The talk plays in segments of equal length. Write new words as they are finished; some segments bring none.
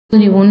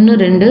தொகுதி 1,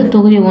 2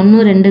 தொகுதி 1,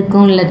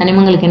 2க்கும் உள்ள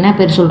தனிமங்களுக்கு என்ன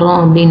பேர் சொல்கிறோம்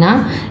அப்படின்னா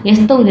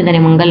எஸ் தொகுதி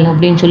தனிமங்கள்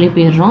அப்படின்னு சொல்லி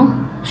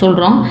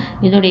சொல்கிறோம்.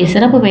 இதோடைய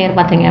சிறப்பு பெயர்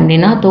பார்த்தீங்க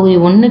அப்படின்னா தொகுதி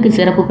 1க்கு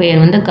சிறப்பு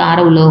பெயர் வந்து கார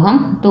உலோகம்,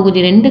 தொகுதி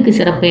 2க்கு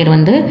சிறப்பு பெயர்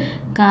வந்து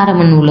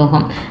காரமண்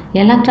உலோகம்.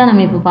 எலக்ட்ரான்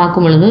அமைப்பு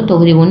பார்க்கும் பொழுது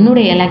தொகுதி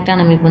 1உடைய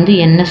எலக்ட்ரான் அமைப்பு வந்து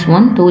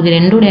NS1, தொகுதி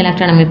 2உடைய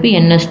எலக்ட்ரான் அமைப்பு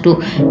NS2.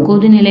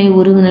 கொதிநிலை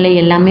உருகுநிலை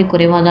எல்லாமே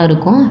குறைவாக தான்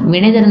இருக்கும்.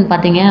 வினைத்திறன்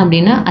பார்த்தீங்க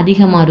அப்படின்னா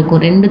அதிகமாக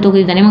இருக்கும். 2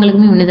 தொகுதி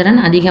தனிமங்களுக்குமே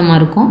வினைத்திறன் அதிகமாக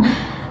இருக்கும்.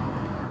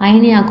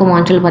 அயனியாக்கும்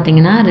ஆற்றல்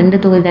பார்த்தீங்கன்னா 2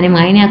 தொகுதி தனிமம்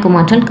அயனியாக்கும்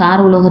ஆற்றல் கார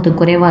உலோகத்துக்கு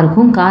குறைவாக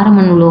இருக்கும்,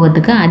 காரமண்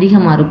உலோகத்துக்கு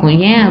அதிகமாக இருக்கும்.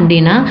 ஏன்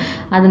அப்படின்னா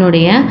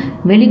அதனுடைய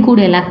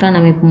வெளிக்கூடு எலக்ட்ரான்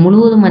அமைப்பு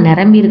முழுவதுமாக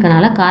நிரம்பி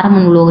இருக்கனால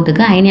காரமண்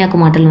உலோகத்துக்கு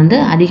அயனியாக்கும் ஆற்றல் வந்து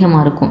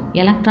அதிகமாக இருக்கும்.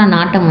 எலக்ட்ரான்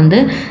ஆட்டம் வந்து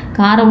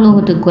கார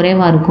உலோகத்துக்கு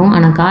குறைவாக இருக்கும்,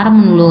 ஆனால்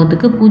காரமண்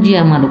உலோகத்துக்கு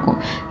பூஜ்ஜியமாக இருக்கும்.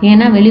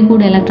 ஏன்னா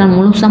வெளிக்கூடு எலக்ட்ரான்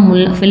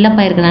முழுசாக ஃபில்லப்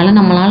ஆயிருக்கனால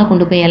நம்மளால்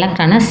கொண்டு போய்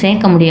எலக்ட்ரானை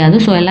சேர்க்க முடியாது.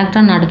 ஸோ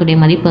எலக்ட்ரான் ஆட்டத்துடைய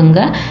மதிப்பு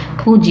இங்கே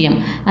 0.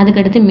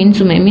 அதுக்கடுத்து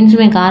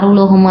மின்சுமை கார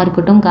உலோகமாக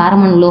இருக்கட்டும்,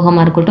 காரமண்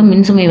உலோகமாக இருக்கட்டும்,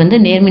 மின்சுமை வந்து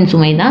நேர்மின்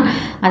சுமை தான்.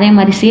 அதே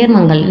மாதிரி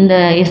சேர்மங்கள், இந்த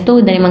எஸ்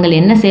தொகுதி தனிமங்கள்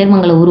என்ன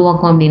சேர்மங்களை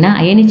உருவாக்கும் அப்படின்னா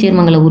அயனி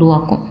சேர்மங்களை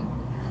உருவாக்கும்.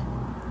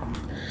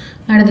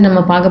 அடுத்து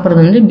நம்ம பார்க்க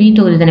போகிறது வந்து பி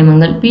தொகுதி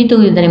தனிமங்கள். பி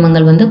தொகுதி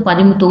தனிமங்கள் வந்து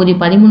தொகுதி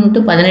 13 to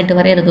 18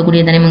 வரை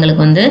இருக்கக்கூடிய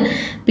தனிமங்களுக்கு வந்து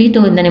பி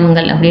தொகுதி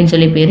தனிமங்கள் அப்படின்னு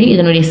சொல்லி பேர்.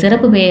 இதனுடைய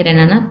சிறப்பு பெயர்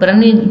என்னன்னா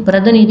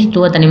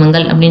பிரதிநிதித்துவ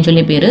தனிமங்கள் அப்படின்னு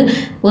சொல்லி பேர்.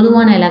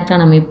 பொதுவான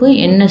எலக்ட்ரான் அமைப்பு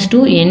NS2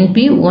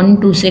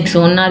 NP126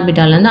 1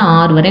 ஆர்பிட்டாலேருந்து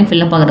 6 வரையும்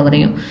ஃபில்லப் ஆகிற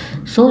வரையும்.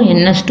 ஸோ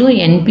NS2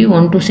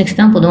 NP126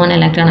 தான் பொதுவான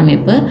எலக்ட்ரான்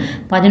அமைப்பு.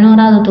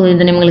 11வது தொகுதி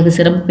தனிமங்களுக்கு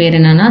சிறப்பு பேர்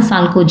என்னன்னா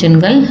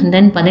சால்கோஜன்கள்.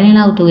 தென்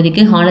 17வது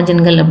தொகுதிக்கு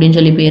ஹாலஜன்கள் அப்படின்னு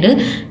சொல்லி பேர்.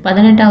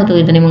 18வது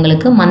தொகுதி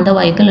தனிமங்களுக்கு மந்த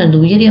வாயுக்கள் அல்லது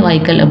உயரிய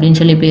வாயுக்கள் அப்படின்னு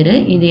சொல்லி பேர்.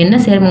 இது என்ன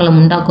சேர்மங்களை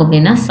உண்டாக்கும்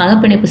அப்படின்னா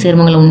சகப்பிணைப்பு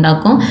சேர்மங்களை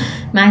உண்டாக்கும்.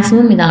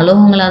 மேக்ஸிமம் இது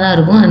அலோகங்களாக தான்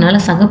இருக்கும், அதனால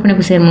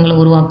சகப்பிணைப்பு சேர்மங்களை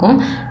உருவாக்கும்.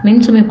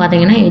 மின்சுமை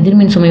பார்த்தீங்கன்னா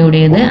எதிர்மின்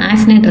சுமையுடையது.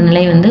 ஆக்சினேட்டர்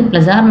நிலை வந்து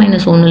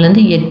 +(-1)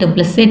 8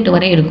 +8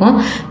 வரை இருக்கும்.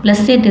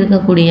 +8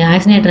 இருக்கக்கூடிய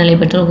ஆக்சினேட்டர் நிலை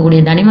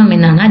பெற்றிருக்கக்கூடிய தனிமம்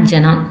என்னன்னா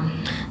ஜெனான்.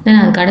 தென்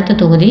அதுக்கு அடுத்த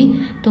தொகுதி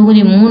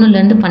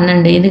 3 to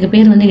 12. இதுக்கு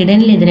பேர் வந்து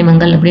இடைநிலை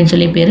தனிமங்கள் அப்படின்னு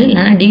சொல்லி பேர்,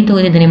 இல்லைனா டி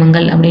தொகுதி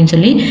தனிமங்கள் அப்படின்னு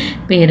சொல்லி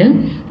பேர்.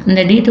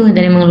 இந்த டி தொகுதி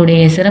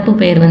தனிமங்களுடைய சிறப்பு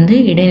பெயர் வந்து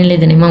இடைநிலை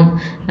தனிமம்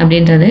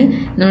அப்படின்றது.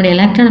 இதனுடைய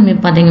எலக்ட்ரான்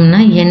அமைப்பு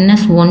பார்த்தீங்கன்னா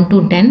NS1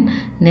 to 10,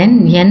 then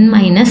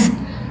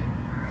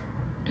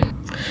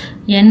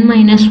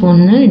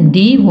N-1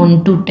 D1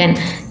 to 10,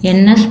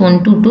 NS1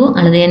 to 2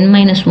 அல்லது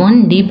N-1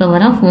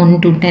 D⁻1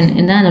 to 10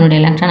 இதுதான் அதனுடைய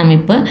எலக்ட்ரான்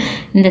அமைப்பு.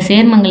 இந்த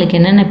சேர்மங்களுக்கு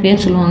என்னென்ன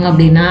பேர் சொல்லுவாங்க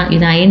அப்படின்னா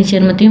இது அயனி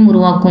சேர்மத்தையும்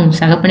உருவாக்கும்,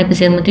 சகப்பிணைப்பு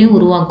சேர்மத்தையும்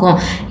உருவாக்கும்,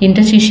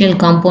 இன்டர்ஸ்டிஷியல்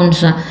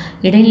காம்பவுண்ட்ஸ்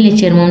இடைநிலை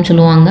சேர்மம்னு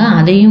சொல்லுவாங்க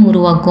அதையும்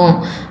உருவாக்கும்.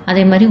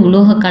 அதே மாதிரி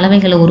உலோக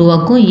கலவைகளை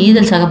உருவாக்கும்,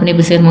 ஈதல்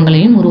சகப்பிணைப்பு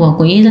சேர்மங்களையும்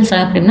உருவாக்கும். ஈதல்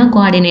சகப்பிணைப்புனா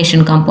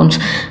கோஆர்டினேஷன்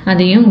காம்பவுண்ட்ஸ்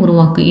அதையும்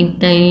உருவாக்கும்.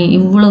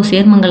 இவ்வளவு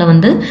சேர்மங்களை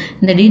வந்து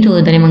இந்த டி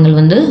தொகுதி தனிமங்கள்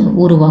வந்து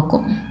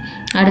உருவாக்கும்.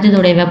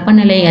 அடுத்ததோடைய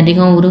வெப்பநிலை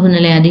அதிகம்,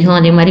 உருகுநிலை அதிகம்,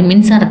 அதே மாதிரி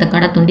மின்சாரத்தை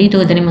கடத்தும். டி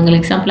தொகுதி தனிமங்கள்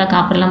எக்ஸாம்பிளாக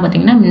காப்பர்லாம்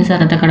பார்த்தீங்கன்னா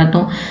மின்சாரத்தை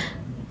கடத்தும்.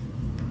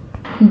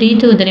 டி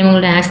தொகுதி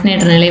தனிமங்களோட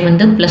ஆக்சினேட்டர் நிலை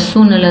வந்து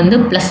 +1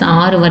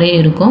 +6 வரை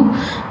இருக்கும்.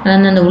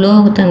 அந்த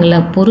உலோகத்தங்களை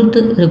பொறுத்து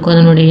இருக்கும்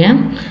அதனுடைய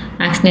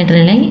ஆக்சினேட்டர்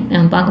நிலை.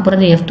 பார்க்க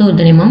போகிறது எஃப் தொகுதி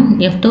தனிமம்.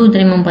 எஃப் தொகுதி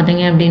தனிமம்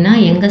பார்த்தீங்க அப்படின்னா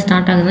எங்கே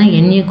ஸ்டார்ட் ஆகுதுன்னா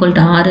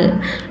N=6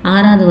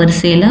 6வது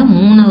வரிசையில்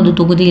 3வது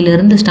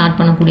தொகுதியிலிருந்து ஸ்டார்ட்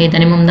பண்ணக்கூடிய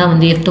தனிமம் தான்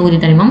வந்து எஃப் தொகுதி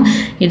தனிமம்.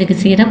 இதுக்கு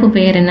சிறப்பு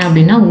பெயர் என்ன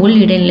அப்படின்னா உள்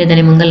இடைநிலை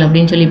தனிமங்கள்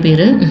அப்படின்னு சொல்லி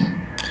பேர்.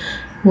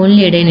 உள்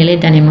இடைநிலை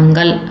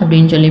தனிமங்கள்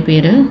அப்படின்னு சொல்லி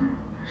பேர்.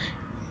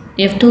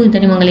 எஃப் தொகுதி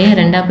தனிமங்களையே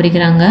 2ஆக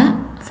பிரிக்கிறாங்க.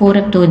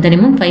 4F தொகுதி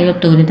தனிமம், 5F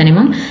தொகுதி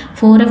தனிமம்.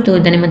 4F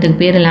தொகுதி தனிமத்துக்கு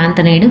பேர்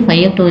லாந்தனைடு,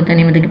 5F தொகுதி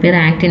தனிமத்துக்கு பேர்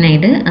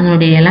ஆக்டினைடு.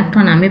 அதனுடைய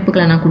எலக்ட்ரான்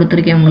அமைப்புகளை நான்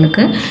கொடுத்துருக்கேன்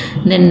உங்களுக்கு.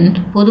 தென்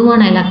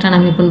பொதுவான எலக்ட்ரான்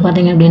அமைப்புன்னு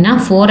பார்த்தீங்க அப்படின்னா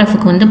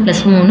 4Fக்கு வந்து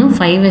 +3,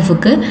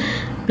 5Fக்கு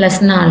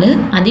 +4.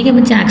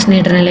 அதிகபட்ச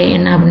ஆக்சினேட்டர் நிலை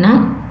என்ன அப்படின்னா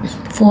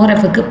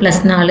 4Fக்கு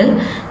 +4.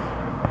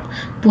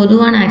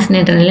 பொதுவான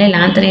ஆக்சினேட்டர் நிலை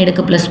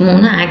லாந்தனைடுக்கு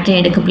 +3,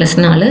 ஆக்டினைடுக்கு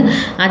 +4.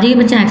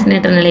 அதிகபட்ச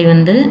ஆக்சினேட்டர் நிலை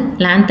வந்து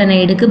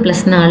லாந்தனைடுக்கு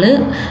 +4,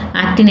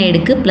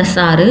 ஆக்டினைடுக்கு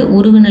 +6.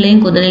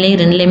 உருகுநிலையும்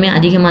கொதிநிலையும் ரெண்டுலேயுமே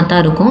அதிகமாக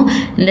தான் இருக்கும்.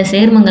 இந்த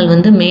சேர்மங்கள்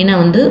வந்து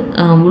மெயினாக வந்து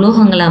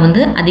உலோகங்களாக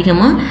வந்து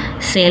அதிகமாக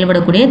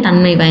செயல்படக்கூடிய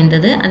தன்மை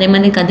வாய்ந்தது. அதே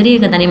மாதிரி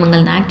கதிரியக்க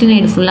தனிமங்கள், இந்த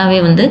ஆக்டினைடு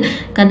ஃபுல்லாகவே வந்து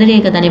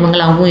கதிரியக்க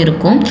தனிமங்களாகவும்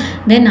இருக்கும்.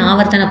 தென்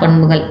ஆவர்த்தன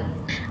பண்புகள்.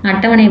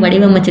 அட்டவணை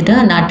வடிவமைச்சிட்டு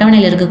அந்த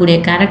அட்டவணையில் இருக்கக்கூடிய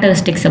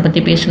கேரக்டரிஸ்டிக்ஸை பற்றி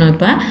பேசணும்.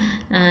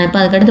 இப்போ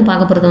அதுக்கடுத்து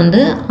பார்க்க போகிறது வந்து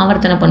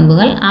ஆவர்த்தன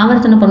பண்புகள்.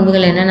 ஆவர்த்தன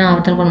பண்புகள் என்னென்ன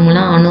ஆவர்த்தன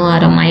பண்புகள்னா அணு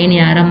ஆரம், அயனி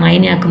ஆரம்,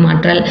 அயனியாக்கும்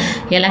ஆற்றல்,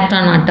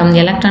 எலக்ட்ரான் ஆட்டம்,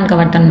 எலக்ட்ரான்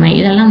கவர்த்தன்மை,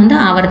 இதெல்லாம் வந்து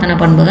ஆவர்த்தன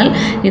பண்புகள்.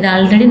 இது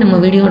ஆல்ரெடி நம்ம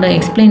வீடியோட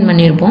எக்ஸ்பிளைன்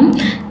பண்ணியிருப்போம்.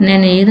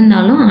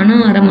 இருந்தாலும் அணு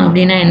ஆரம்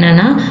அப்படின்னா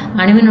என்னென்னா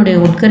அணுவினுடைய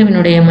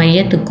உட்கருவினுடைய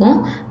மையத்துக்கும்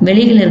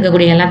வெளியில்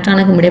இருக்கக்கூடிய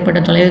எலக்ட்ரானுக்கும் இடைப்பட்ட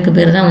தொலைவுக்கு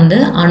பேர் தான் வந்து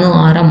அணு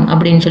ஆரம்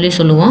அப்படின்னு சொல்லி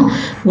சொல்லுவோம்.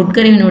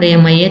 உட்கருவினுடைய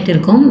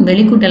மையத்திற்கும்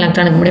வெளிக்கூட்டு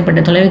எலக்ட்ரானுக்கு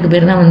இடைப்பட்ட தொலைவுக்கு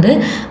பேர் தான் வந்து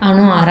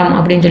அணு ஆரம்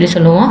அப்படின்னு சொல்லி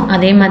சொல்லுவோம்.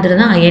 அதே மாதிரி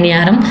தான் அயனி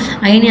ஆரம்.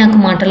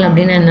 அயனியாக்கும் ஆற்றல்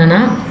அப்படின்னு என்னென்னா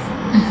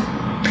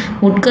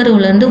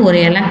உட்கருவிலேருந்து ஒரு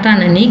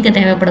எலக்ட்ரானை நீக்க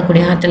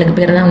தேவைப்படக்கூடிய ஆற்றலுக்கு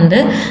பேர் தான் வந்து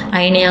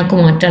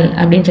அயனியாக்கும் ஆற்றல்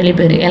அப்படின்னு சொல்லி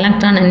பேர்.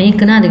 எலக்ட்ரானை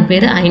நீக்குனா அதுக்கு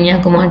பேர்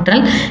அயனியாக்கும்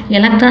ஆற்றல்.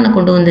 எலக்ட்ரானை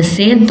கொண்டு வந்து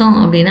சேர்த்தோம்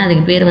அப்படின்னா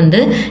அதுக்கு பேர்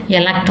வந்து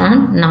எலக்ட்ரான்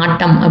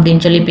நாட்டம்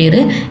அப்படின்னு சொல்லி பேர்.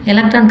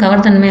 எலக்ட்ரான்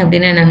கவர்த்தன்மை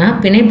அப்படின்னா என்னென்னா,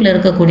 பிணைப்பில்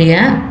இருக்கக்கூடிய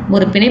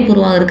ஒரு பிணைப்பு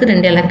உருவாகிறதுக்கு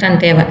 2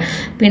 எலக்ட்ரான் தேவை.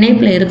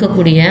 பிணைப்பில்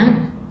இருக்கக்கூடிய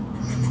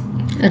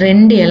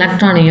 2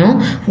 எலக்ட்ரானையும்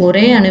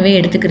ஒரே அணுவை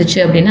எடுத்துக்கிருச்சு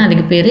அப்படின்னா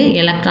அதுக்கு பேர்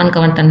எலக்ட்ரான்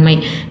கவர்த்தன்மை.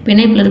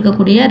 பிணைப்பில்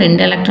இருக்கக்கூடிய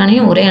 2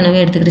 எலக்ட்ரானையும் ஒரே அணுவை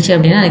எடுத்துக்கிருச்சு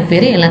அப்படின்னா அதுக்கு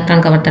பேர்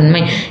எலக்ட்ரான்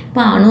கவர்த்தன்மை.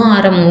 இப்போ அணு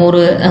ஆரம் ஒரு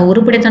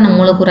உருப்படித்தான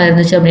மூலக்கூறாக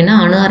இருந்துச்சு அப்படின்னா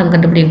அணு ஆரம்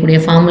கண்டுபிடிக்கக்கூடிய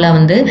ஃபார்முலா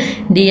வந்து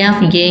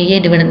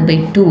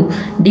D/AA/2.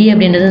 D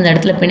அப்படின்றது இந்த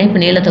இடத்துல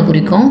பிணைப்பு நீளத்தை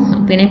குறிக்கும்.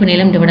 பிணைப்பு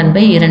நீளம்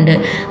 /2.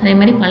 அதே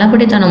மாதிரி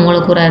பலப்படித்தான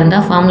மூலக்கூறாக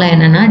இருந்தால் ஃபார்முலா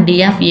என்னென்னா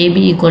D/AB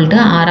 =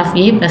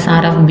 R/A +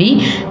 R/B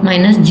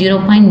 -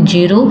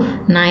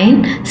 0.09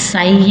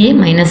 ψA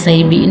 -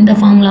 ψB. இந்த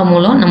ஃபார்முலா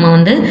மூலம் நம்ம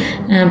வந்து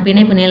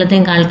பிணைப்பு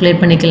நீளத்தையும்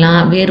கால்குலேட் பண்ணிக்கலாம்.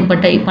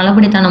 வேறுபட்ட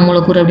பலப்படித்தான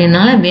மூலக்கூறு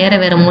அப்படின்னால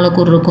வேறு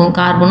மூலக்கூறு இருக்கும்.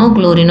 கார்பனோ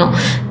குளோரினோ,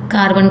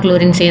 கார்பன்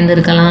குளோரின் சேர்ந்து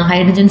இருக்கலாம்,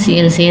 ஹைட்ரஜன்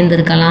Cl சேர்ந்து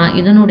இருக்கலாம்.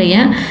 இதனுடைய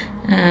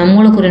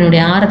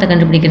மூலக்கூறினுடைய ஆரத்தை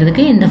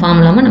கண்டுபிடிக்கிறதுக்கு இந்த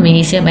ஃபார்முலாவை நம்ம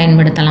ஈஸியாக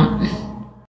பயன்படுத்தலாம்.